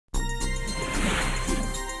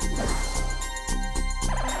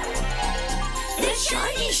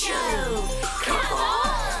shiny show. Come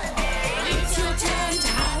on! It's your turn to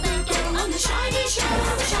have a go on the shiny show.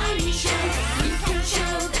 The shiny show. You can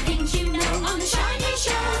show the things you know on the shiny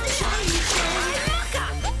show. The shiny show.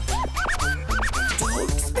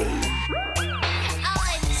 Dogsby.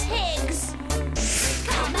 I'm Tigs.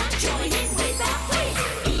 Come and join in with our quiz.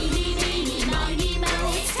 Eeny, meeny, miny, mo.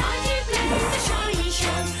 It's time to play the shiny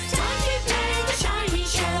show. Time to play the shiny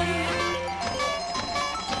show.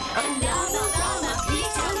 Lama,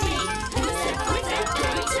 please tell me who's the quiz that's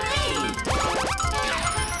going to be?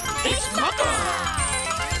 It's Mukka!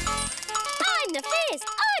 I'm the fizz,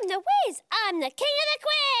 I'm the whiz, I'm the king of the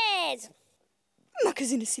quiz!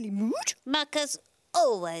 Mukka's in a silly mood. Mukka's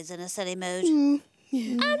always in a silly mood. I'm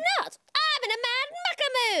not. I'm in a mad Mukka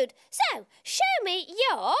mood. So, show me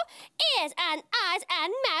your ears and eyes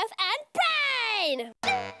and mouth and brain.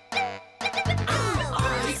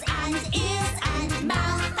 Eyes and ears and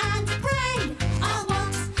mouth and brain are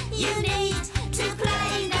what you need to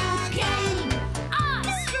play the game.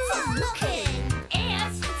 Eyes for looking,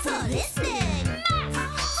 ears for listening,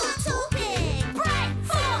 mouth for talking, brain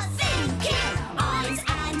for thinking. Eyes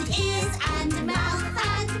and ears and mouth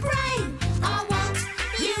and brain are what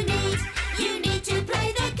you need to play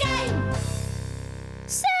the game.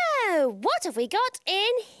 So, what have we got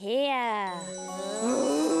in here?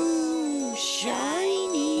 Oh,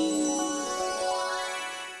 shiny.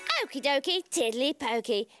 Okie dokie, tiddly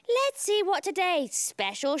pokey. Let's see what today's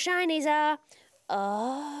special shinies are.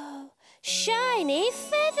 Oh, shiny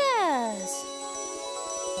feathers.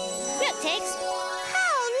 Look, Tiggs.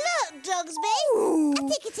 Oh, look, Dogsby.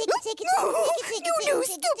 No,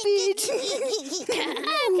 stupid.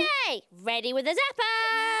 Okay, ready with the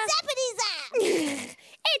zapper. Zappity zap.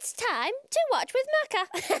 It's time to watch with Mukka.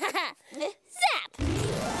 Zap!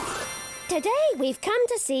 Today we've come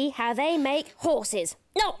to see how they make horses.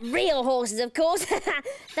 Not real horses, of course.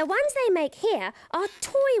 The ones they make here are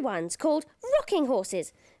toy ones called rocking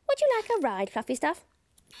horses. Would you like a ride, Fluffy Stuff?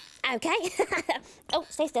 OK. Oh,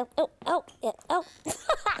 stay still. Oh.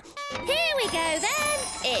 Here we go, then.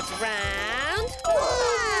 It's round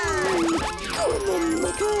one. Come on,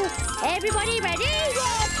 Mukka. Everybody ready?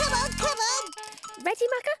 Yeah, come on. Ready,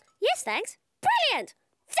 Mukka? Yes, thanks. Brilliant!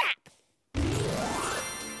 Zap!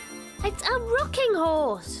 It's a rocking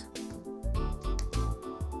horse.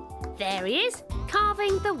 There he is,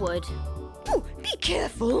 carving the wood. Oh, be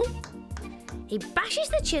careful. He bashes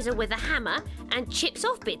the chisel with a hammer and chips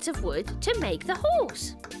off bits of wood to make the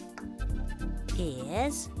horse.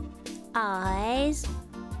 Ears, eyes,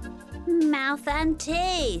 mouth and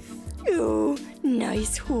teeth. Oh,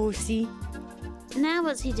 nice horsey. Now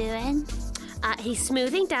what's he doing? He's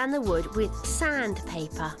smoothing down the wood with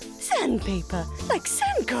sandpaper. Sandpaper, like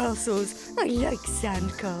sandcastles. I like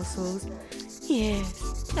sandcastles.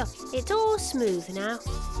 Yes. Look, it's all smooth now.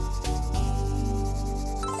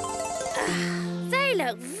 They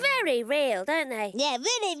look very real, don't they? Yeah,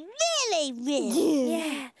 really real.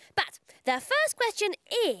 Yeah. But the first question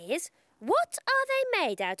is, what are they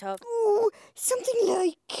made out of? Oh, something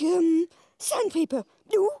like, sandpaper.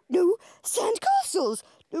 No, sandcastles.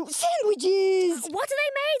 No, sandwiches. What are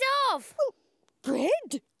they made of? Oh,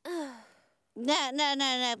 bread. No.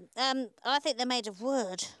 I think they're made of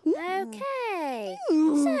wood. OK.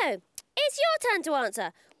 So, it's your turn to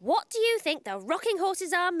answer. What do you think the rocking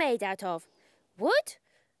horses are made out of? Wood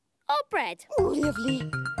or bread? Oh, lovely.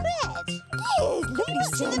 Bread. Yes, Can lovely you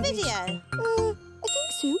watch the sandwich. video? I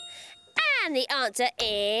think so. And the answer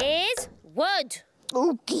is wood.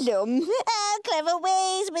 Oh, glum. Oh, clever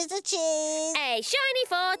ways, Mr. Cheese. A shiny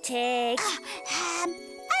for Tiggs.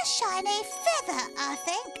 A shiny feather, I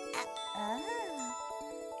think.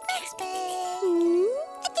 Next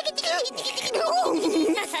Oh,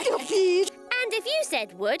 stop it. And if you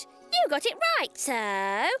said wood, you got it right.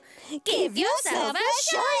 So, give yourself a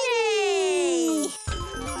shiny.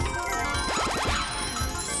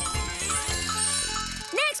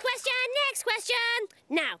 Next question.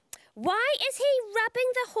 Now, why is he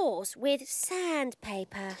rubbing the horse with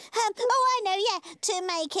sandpaper? I know, yeah, to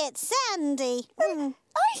make it sandy. I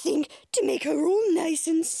think to make her all nice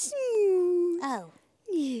and smooth. Oh.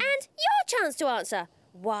 Yeah. And your chance to answer.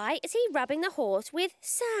 Why is he rubbing the horse with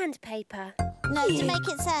sandpaper? No, to make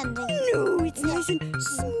it sandy. No, it's nice and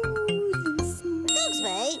smooth.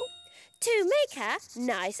 Dogsby. To make her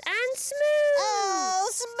nice and smooth. Oh,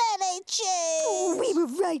 smelly cheese. Oh, we were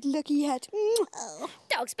right, Lucky Hat. Oh.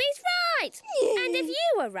 Dogsby's right. Yay. And if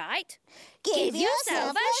you were right, Give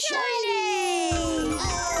yourself a shiny.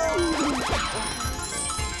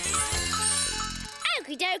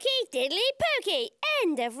 Okie dokie, diddly pokey.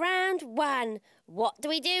 End of round one. What do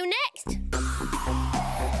we do next?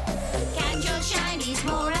 Catch your your shinies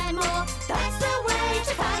more and more. That's the way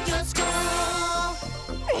to find your score.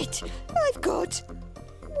 Right, I've got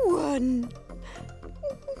 1.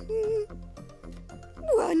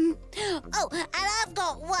 1. Oh, and I've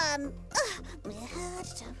got 1.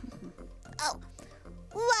 Oh,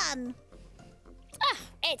 1. Ah,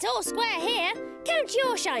 it's all square here. Count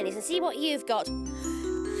your shinies and see what you've got.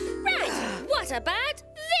 Right, what about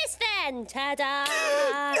this then? Ta-da!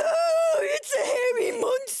 Oh, it's a hairy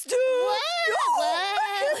monster!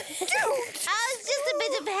 Whoa! Don't! Oh, it's just a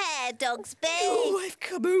bit of hair, Dogsby. Oh, I've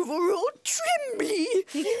come over all trembly.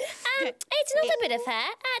 It's not a bit of hair.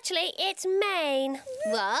 Actually, it's mane.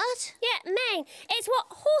 What? Yeah, mane. It's what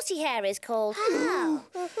horsey hair is called. Oh.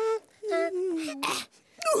 There!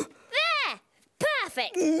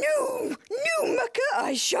 Perfect! No, Mukka,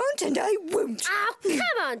 I shan't and I won't. Oh,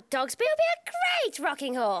 come on, Dogsby. You'll be a great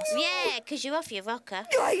rocking horse. Yeah, 'cause you're off your rocker.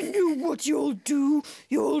 I know what you'll do.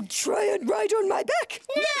 You'll try and ride on my back.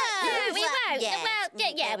 No, we won't. yeah.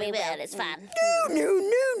 Well, yeah, we will. It's fun.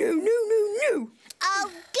 No.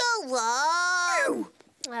 Oh, go on.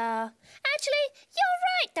 Oh, actually, you're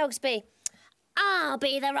right, Dogsby. I'll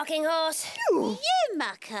be the rocking horse. No. You,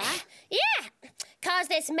 Mukka. Yeah, 'cause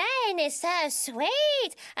this mane is so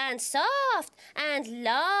sweet and soft and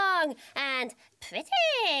long and pretty.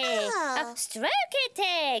 Oh. Stroke it,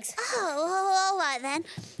 Tigs. Oh, all right then.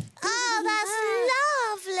 Oh, that's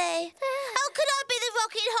lovely. Oh, could I be the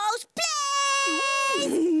rocking horse,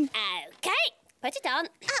 please? Okay, put it on.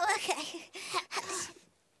 Oh, okay.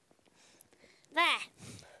 There.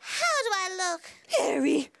 How do I look?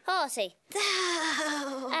 Hairy. Horsey.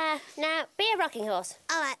 Oh. Now, be a rocking horse.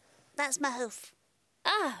 All right, that's my hoof.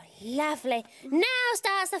 Oh, lovely. Now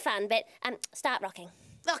starts the fun bit. Start rocking.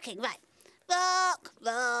 Rocking, right. Rock,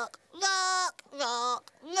 rock, rock,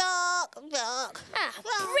 rock, rock, rock. Ah,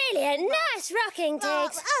 Rock. brilliant. Nice rocking,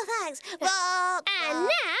 Rock. Tigs. Oh, thanks. Rock, And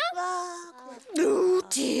rock, now... rock. Oh,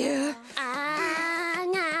 dear.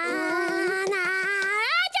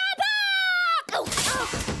 Oh,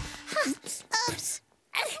 Oops.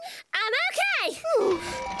 I'm okay.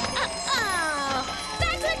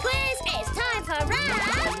 Back to the quiz. It's time for round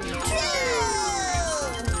 2.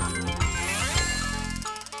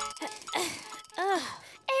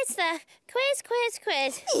 It's the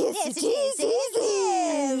quiz. Yes, it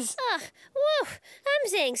is. Oh, woo, I'm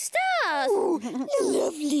seeing stars. Oh,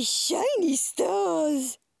 lovely shiny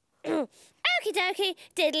stars. Okie dokie,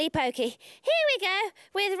 diddly pokey. Here we go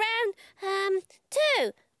with round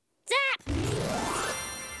 2. Zap!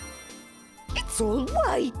 It's all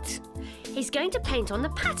white. He's going to paint on the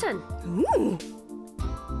pattern. Ooh.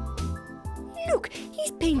 Look,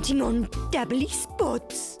 he's painting on dabbly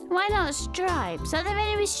spots. Why not stripes? Are there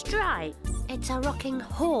any stripes? It's a rocking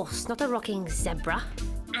horse, not a rocking zebra.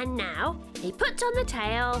 And now he puts on the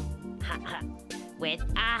tail with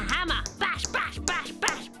a hammer. Bash, bash, bash,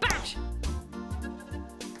 bash, bash.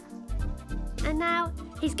 And now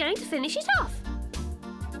he's going to finish it off.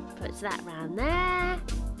 Puts that round there.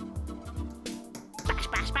 Bash,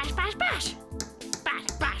 bash, bash, bash, bash. Bash,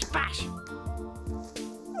 bash, bash.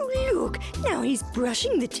 Oh, look, now he's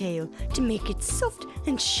brushing the tail to make it soft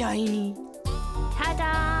and shiny.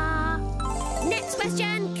 Ta-da! Next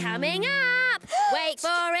question coming up. Wait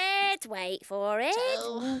for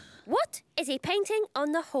it. What is he painting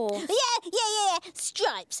on the horse? Yeah.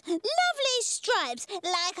 Stripes. Lovely stripes,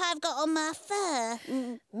 like I've got on my fur.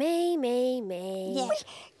 Me. Yeah.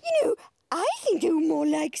 You know, I think they're more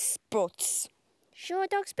like spots. Sure,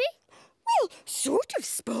 Dogsby? Well, sort of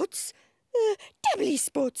spots. Dabbly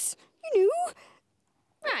spots, you know.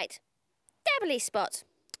 Right. Dabbly spot.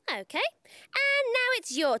 OK. And now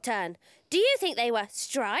it's your turn. Do you think they were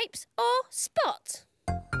stripes or spots?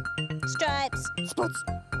 Stripes. Spots.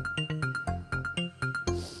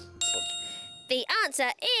 The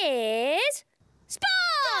answer is...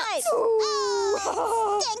 spots!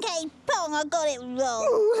 Oh, Stinky pong, I got it wrong.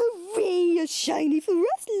 oh, hooray, a shiny for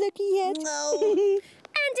us, lucky head. No.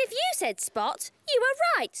 And if you said spot, you were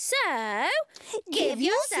right. So... Give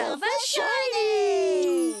yourself a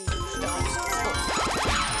shiny.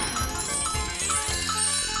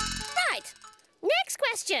 Right. Next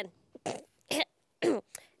question.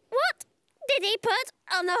 What did he put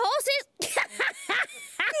on the horses?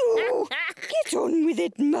 Oh, get on with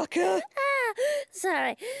it, Mukka.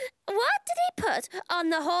 Sorry. What did he put on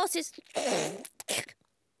the horse's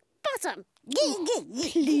bottom?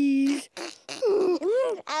 Please.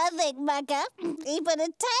 I think, Mukka, he put a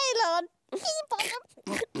tail on.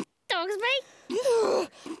 Dogsby?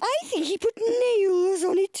 I think he put nails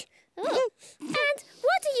on it. Oh. And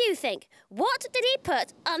what do you think? What did he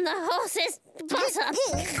put on the horse's bottom?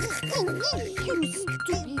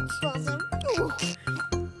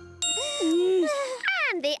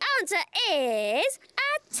 And the answer is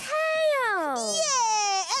a tail.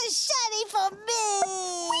 Yeah, a shiny for me.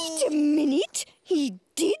 Wait a minute. He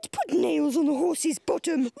did put nails on the horse's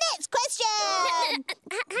bottom. Next question.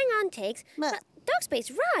 Hang on, Tiggs. What? But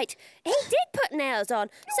Dogsby's right. He did put nails on.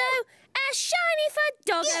 So, a shiny for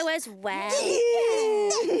Doggo as well.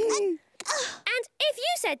 Yeah. And if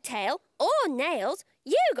you said tail or nails,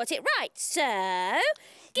 you got it right. So,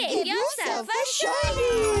 give yourself a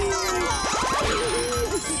shiny.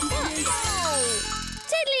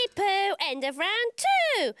 Tiddly-poo, end of round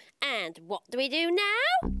 2. And what do we do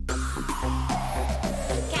now?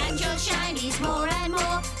 Count your shinies more and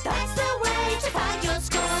more. That's the way to find your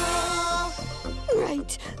score.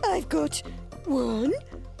 Right, I've got 1,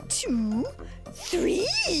 2, 3.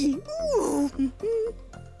 Ooh.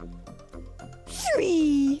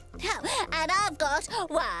 3. And I've got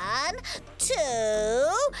 1, 2,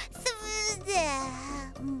 3.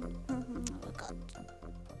 I've got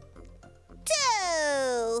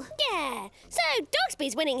 2. Yeah, so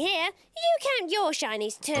Dogsby's winning here. You count your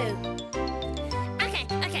shinies too. Okay,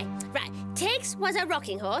 right. Tiggs was a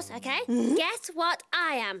rocking horse, okay? Guess what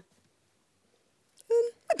I am?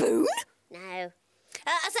 A bone? No.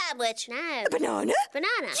 A sandwich. No. A banana?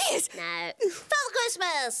 Banana? Yes. No. For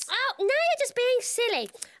Christmas. Oh, now you're just being silly.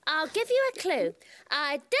 I'll give you a clue.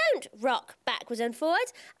 I don't rock backwards and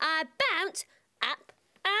forwards. I bounce up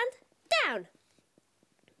and down.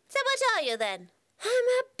 So what are you then? I'm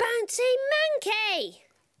a bouncy monkey.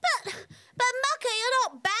 But Mukka, you're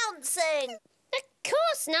not bouncing. Of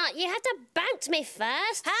course not. You have to bounce me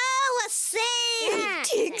first. Oh, I see. Yeah.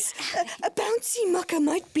 Tiggs, a bouncy mucker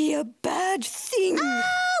might be a bad thing.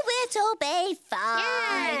 Oh, it'll be fine.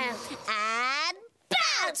 Yeah. And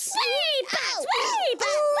bounce. Wee, bounce, wee, bounce,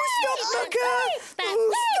 Oh, stop, Mukka.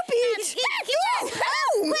 Oh, stop it.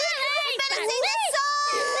 Oh, quick, better sing this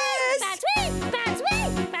song. Bounce, wee, bounce, wee,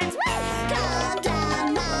 bounce, wee. Calm down,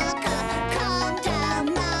 Mukka. Calm down,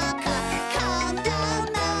 Mukka. Calm down,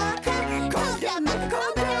 Mukka. Calm down, Mukka.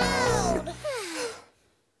 Calm down.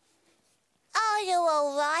 Are you all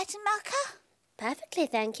right, Mukka? Perfectly,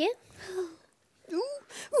 thank you.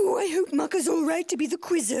 Oh, I hope Mucka's all right to be the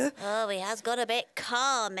quizzer. Oh, he has got a bit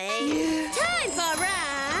calmy. Time for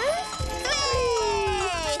round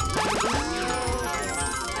 3.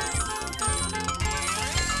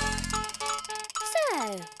 So,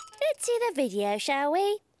 let's see the video, shall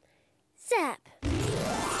we? Zap.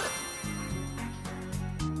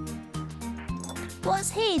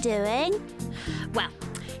 What's he doing? Well,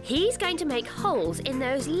 he's going to make holes in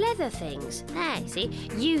those leather things. There, you see,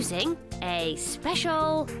 using a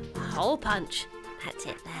special hole punch. That's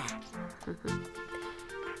it there.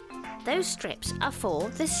 Those strips are for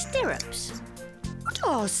the stirrups. What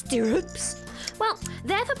are stirrups? Well,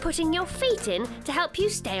 they're for putting your feet in to help you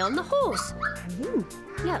stay on the horse.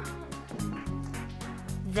 Look.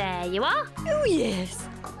 There you are. Oh, yes.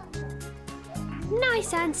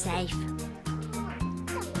 Nice and safe.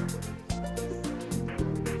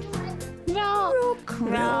 Rock,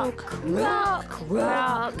 rock, rock,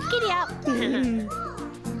 rock. Giddy up. Whee.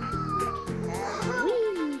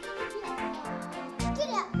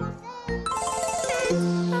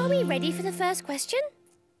 Are we ready for the first question?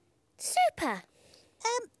 Super.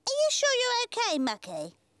 Are you sure you're okay,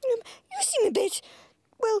 Mucky? You seem a bit,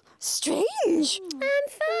 well, strange. I'm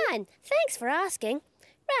fine. Thanks for asking.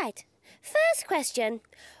 Right. First question.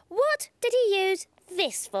 What did he use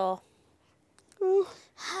this for? Was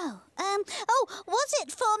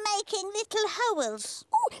it for making little holes?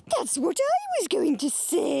 Oh, that's what I was going to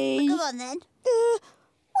say. Go on then.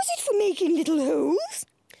 Was it for making little holes?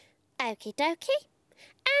 Okie dokie.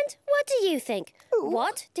 And what do you think?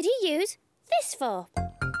 What did he use this for?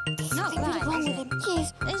 Not right, Wrong is with it? him.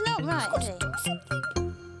 Yes. It's not right, is it? Do something.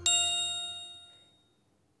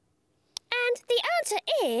 And the answer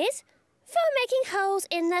is for making holes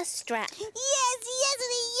in the strap. Yes.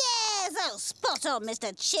 Oh, spot on,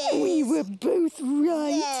 Mr. Cheese. We were both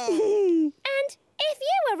right. Yeah. And if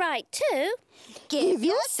you were right too, Give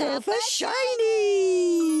yourself a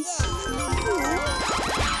shiny.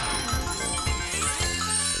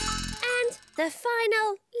 and the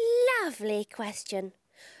final lovely question.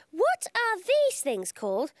 What are these things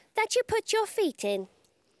called that you put your feet in?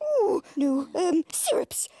 Oh, no,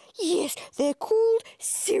 syrups. Yes, they're called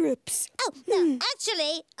syrups. Oh, no,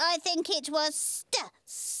 actually, I think it was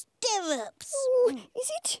stirrups. Oh,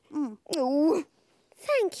 is it? Oh.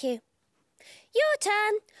 Thank you. Your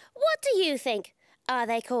turn. What do you think? Are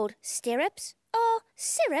they called stirrups or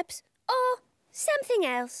syrups or something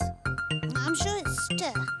else? I'm sure it's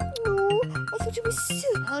Oh, I thought it was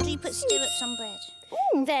How do you put stirrups on bread?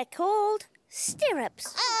 They're called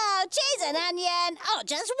stirrups. Oh, cheese and onion. Oh,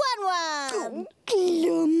 just one.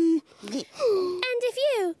 Glum. And if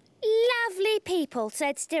you, lovely people,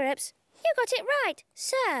 said stirrups, you got it right.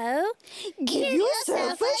 So, Give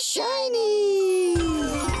yourself a shiny.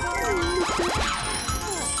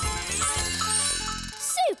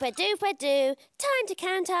 super duper do. Time to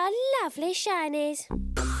count our lovely shinies.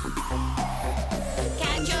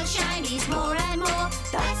 Count your shinies more and more.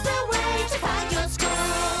 That's the way to find your score.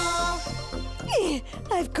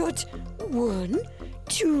 I've got 1,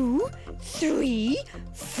 2, 3,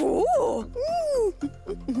 4.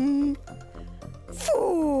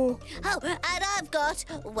 4. Oh, and I've got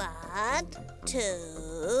 1,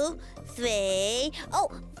 2, 3. Oh,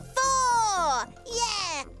 4.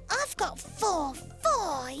 Yeah, I've got 4.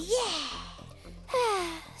 Yeah.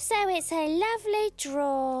 So it's a lovely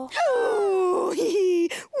draw. Oh,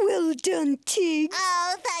 well done, Tig.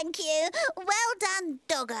 Oh, thank you. Well done,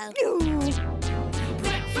 Doggo. Oh.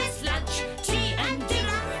 Breakfast, lunch, tea and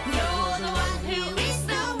dinner. You're the one who is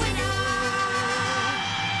the winner.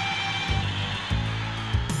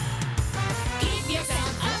 Give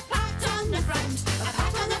yourself a pat on the front, a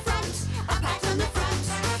pat on the front, a pat on the front.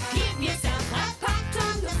 Give yourself a pat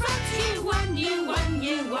on the front. You won, you won,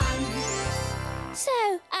 you won.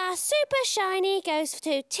 So our super shiny goes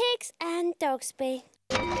to Tigs and Dogsby.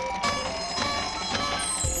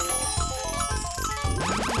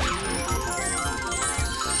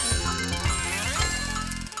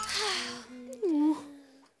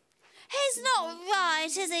 He's not right,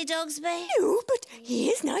 is he, Dogsby? No, but he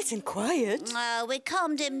is nice and quiet. Oh, we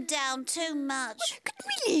calmed him down too much. Couldn't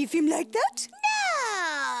we leave him like that?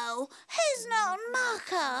 No, he's not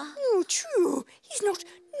Mukka. Oh, true. He's not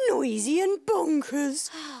noisy and bonkers.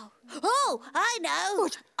 Oh, I know.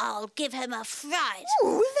 What? I'll give him a fright.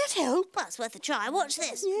 Oh, will that help? Well, it's worth a try. Watch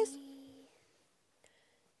this. Yes.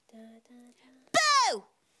 Boo!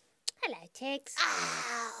 Hello, Tigs.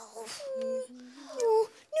 Ow.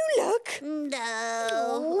 No luck.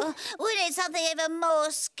 No. We need something even more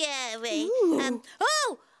scary. Ooh.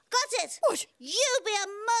 Oh, got it. What? You be a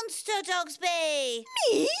monster, Dogsby.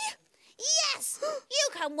 Me? Yes, you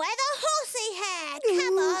can wear the horsey hair.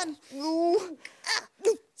 Come on. Oh.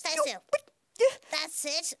 Stay No, still. but, That's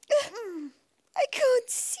it. I can't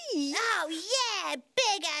see. Oh, yeah,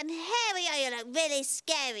 big and hairy. Oh, you look really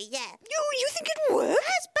scary, yeah. Oh, you think it'll work?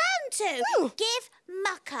 It's bound to. Oh. Give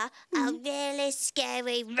Mukka a really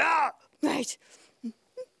scary Right.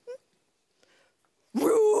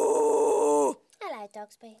 Roar! Hello,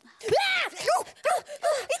 Dogsby. It's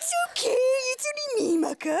okay. It's only me,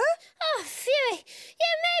 Mukka. Oh, phew.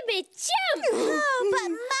 You made me jump. Oh, but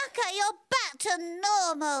Mukka, you're back to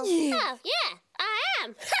normal. Yeah. Oh, yeah, I am.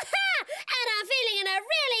 And I'm feeling in a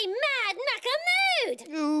really mad Mukka mood.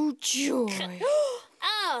 Oh, joy.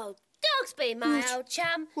 Oh, Dogsby, my old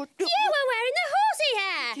chum. What? You were wearing the horsey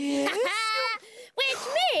hair. Yes. Which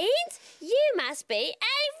means you must be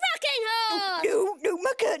a rocking horse. No,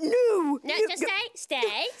 Mukka, no. No, just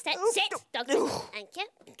stay. Oh, Sit, no. Dogsby. No. Thank you.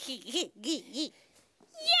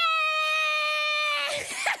 Yeah!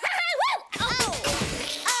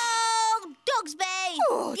 Oh, Dogsby,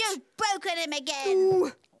 What? you've broken him again.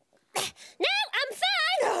 Oh. No, I'm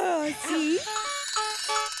fine. See?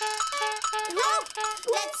 Oh,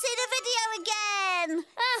 let's see the video again.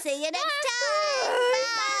 See you next time.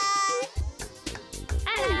 Bye.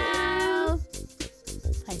 Hello.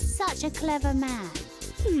 He's such a clever man.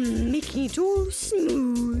 Making it all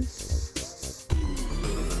smooth.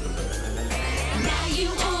 Now you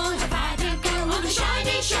all have had a go on the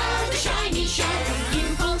shiny show, the shiny show.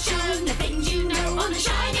 You've all shown the things you know on the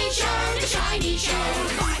shiny show, the shiny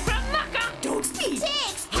show.